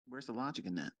Where's the logic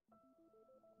in that?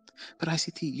 But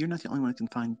ICT, you're not the only one who can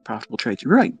find profitable trades.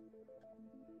 You're right.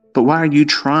 But why are you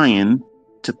trying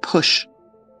to push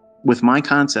with my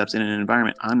concepts in an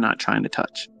environment I'm not trying to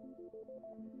touch?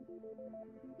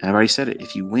 I've already said it.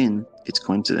 If you win, it's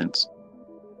coincidence.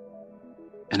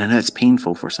 And I know it's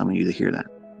painful for some of you to hear that.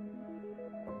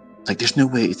 Like, there's no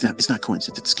way. It's not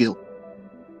coincidence. It's skill.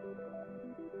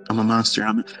 I'm a monster.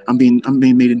 I'm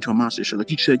being made into a monster. So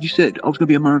like you said I was gonna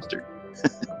be a monster.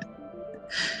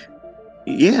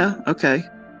 Yeah, okay.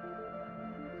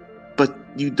 But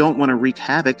you don't want to wreak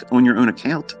havoc on your own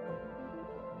account.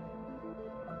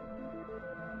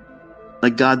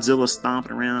 Like Godzilla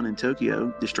stomping around in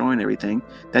Tokyo, destroying everything.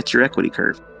 That's your equity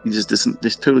curve. You just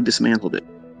totally dismantled it.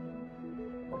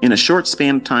 In a short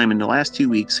span of time, in the last 2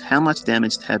 weeks, how much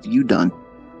damage have you done?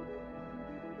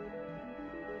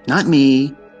 Not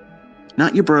me,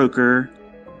 not your broker,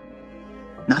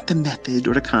 not the method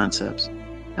or the concepts.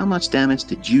 How much damage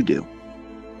did you do?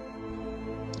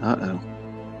 Uh-oh.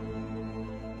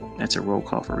 That's a roll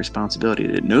call for responsibility.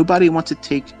 Nobody wants to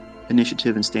take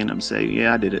initiative and stand up and say,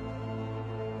 yeah, I did it.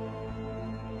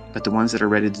 But the ones that are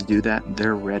ready to do that,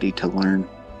 they're ready to learn.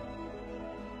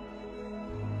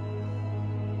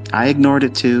 I ignored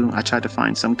it too. I tried to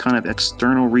find some kind of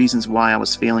external reasons why I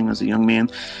was failing as a young man.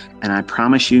 And I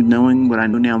promise you, knowing what I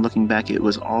know now, looking back, it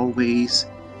was always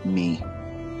me.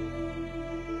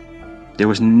 There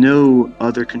was no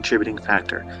other contributing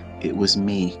factor. It was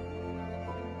me.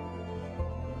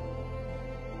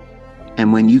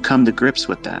 And when you come to grips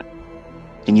with that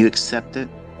and you accept it,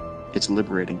 it's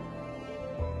liberating.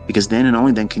 Because then and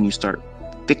only then can you start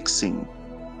fixing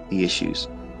the issues.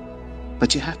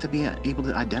 But you have to be able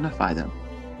to identify them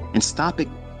and stop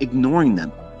ignoring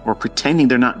them or pretending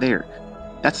they're not there.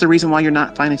 That's the reason why you're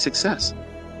not finding success.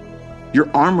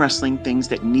 You're arm wrestling things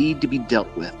that need to be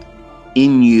dealt with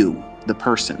in you, the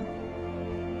person.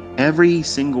 Every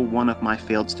single one of my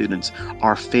failed students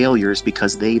are failures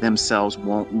because they themselves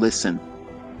won't listen.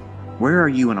 Where are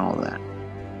you in all of that?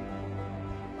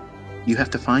 You have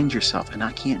to find yourself, and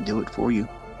I can't do it for you.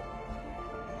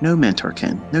 No mentor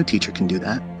can. No teacher can do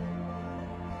that.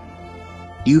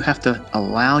 You have to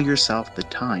allow yourself the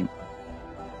time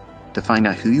to find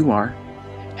out who you are,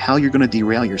 how you're going to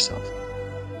derail yourself.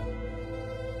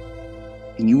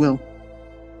 And you will.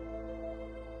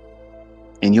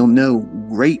 And you'll know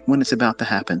right when it's about to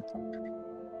happen.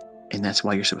 And that's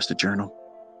why you're supposed to journal.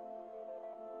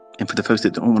 And for the folks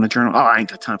that don't want to journal, I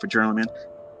ain't got time for journaling, man.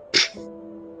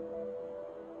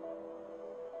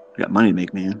 I got money to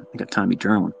make, man. I got time to be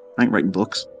journaling. I ain't writing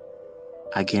books.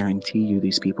 I guarantee you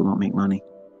these people don't make money.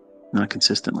 Not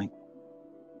consistently.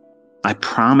 I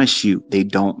promise you they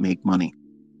don't make money.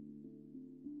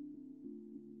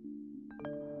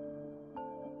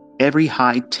 Every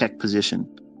high-tech position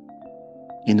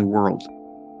in the world,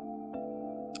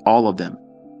 all of them,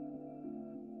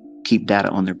 keep data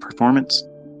on their performance,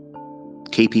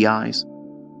 KPIs.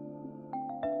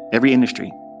 Every industry,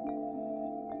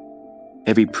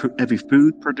 every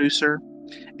food producer,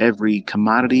 every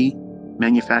commodity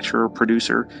manufacturer,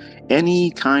 producer, any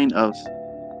kind of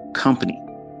company,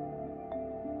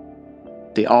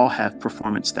 they all have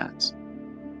performance stats.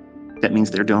 That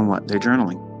means they're doing what? They're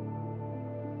journaling.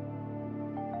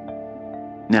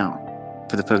 Now,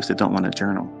 for the folks that don't want to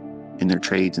journal in their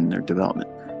trades and their development,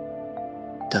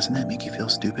 doesn't that make you feel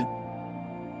stupid?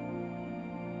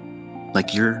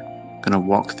 Like you're going to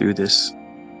walk through this,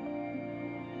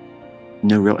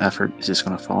 no real effort, is just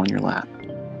going to fall in your lap.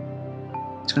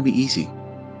 It's going to be easy.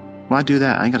 Why do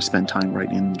that? I ain't got to spend time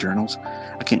writing in the journals.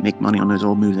 I can't make money on those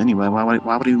old moves anyway. Why would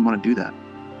I even want to do that?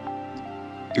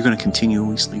 You're going to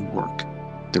continuously work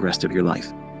the rest of your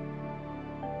life.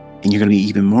 And you're going to be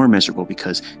even more miserable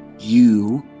because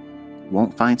you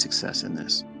won't find success in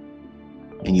this.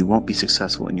 And you won't be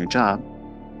successful in your job.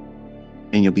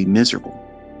 And you'll be miserable.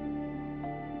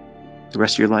 The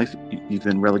rest of your life, you've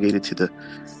been relegated to the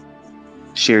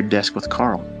shared desk with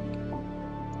Carl.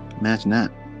 Imagine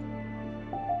that.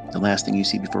 The last thing you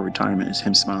see before retirement is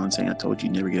him smiling, saying, I told you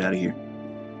you'd never get out of here.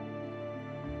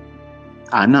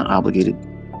 I'm not obligated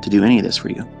to do any of this for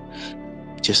you.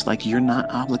 Just like you're not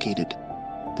obligated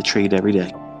to trade every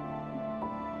day.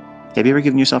 Have you ever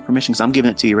given yourself permission? Because I'm giving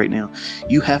it to you right now.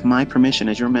 You have my permission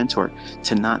as your mentor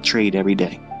to not trade every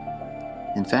day.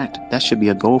 In fact, that should be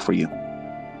a goal for you.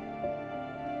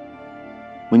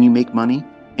 When you make money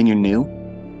and you're new,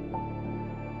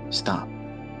 stop.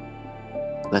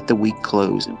 Let the week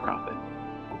close in profit.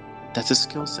 That's a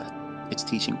skill set. It's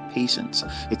teaching patience.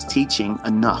 It's teaching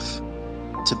enough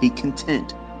to be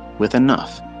content with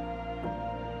enough.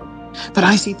 But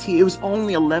ICT, it was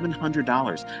only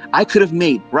 $1,100. I could have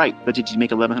made, right, but did you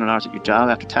make $1,100 at your job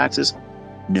after taxes?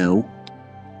 No.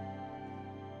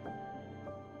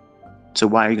 So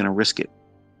why are you going to risk it?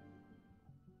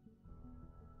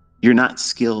 You're not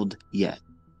skilled yet.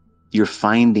 You're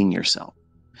finding yourself.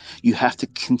 You have to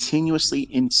continuously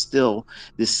instill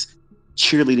this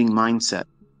cheerleading mindset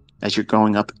as you're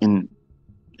growing up in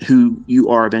who you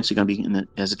are eventually going to be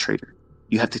as a trader.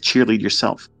 You have to cheerlead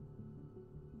yourself.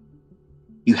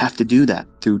 You have to do that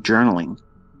through journaling.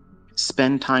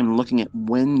 Spend time looking at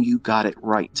when you got it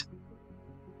right.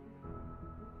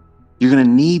 You're going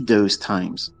to need those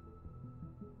times.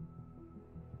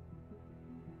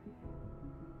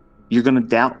 You're going to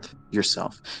doubt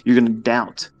yourself. You're going to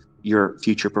doubt your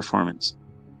future performance.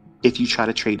 If you try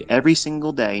to trade every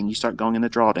single day and you start going in the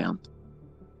drawdown,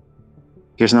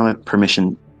 here's another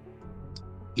permission.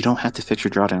 You don't have to fix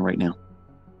your drawdown right now.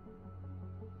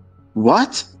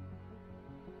 What?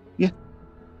 Yeah,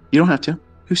 you don't have to.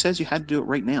 Who says you had to do it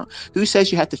right now? Who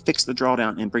says you had to fix the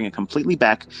drawdown and bring it completely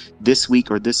back this week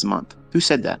or this month? Who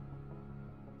said that?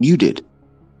 You did.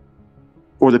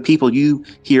 Or the people you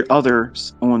hear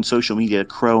others on social media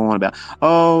crow on about,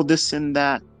 oh, this and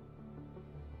that.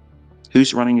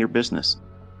 Who's running your business?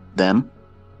 Them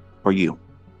or you?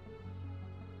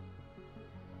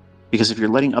 Because if you're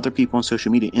letting other people on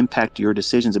social media impact your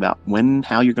decisions about when and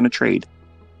how you're going to trade,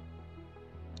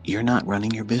 you're not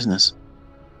running your business.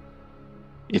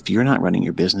 If you're not running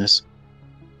your business,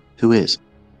 who is?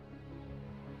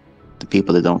 The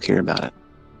people that don't care about it.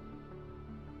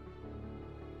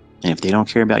 And if they don't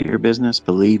care about your business,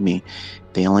 believe me,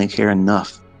 they only care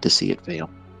enough to see it fail.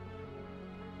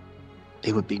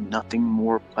 It would be nothing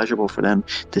more pleasurable for them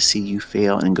to see you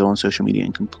fail and go on social media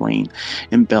and complain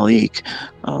and bellyache.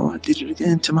 Oh, I did it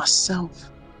again to myself.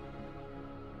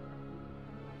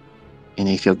 And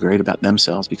they feel great about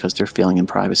themselves because they're failing in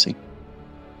privacy.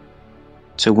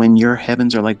 So when your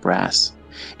heavens are like brass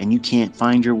and you can't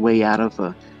find your way out of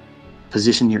a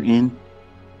position you're in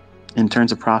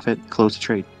terms of profit, close the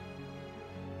trade.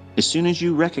 As soon as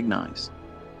you recognize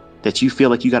that you feel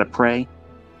like you got to pray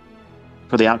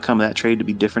for the outcome of that trade to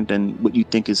be different than what you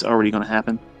think is already going to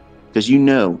happen, because you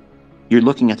know you're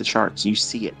looking at the charts, you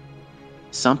see it.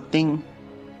 Something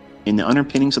in the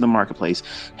underpinnings of the marketplace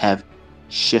have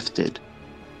shifted.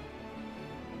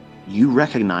 You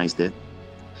recognized it,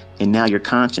 and now your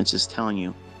conscience is telling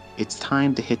you it's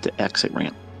time to hit the exit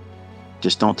ramp.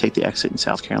 Just don't take the exit in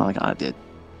South Carolina like I did.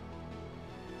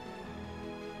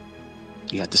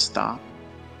 You have to stop,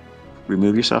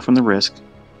 remove yourself from the risk,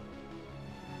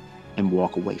 and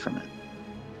walk away from it.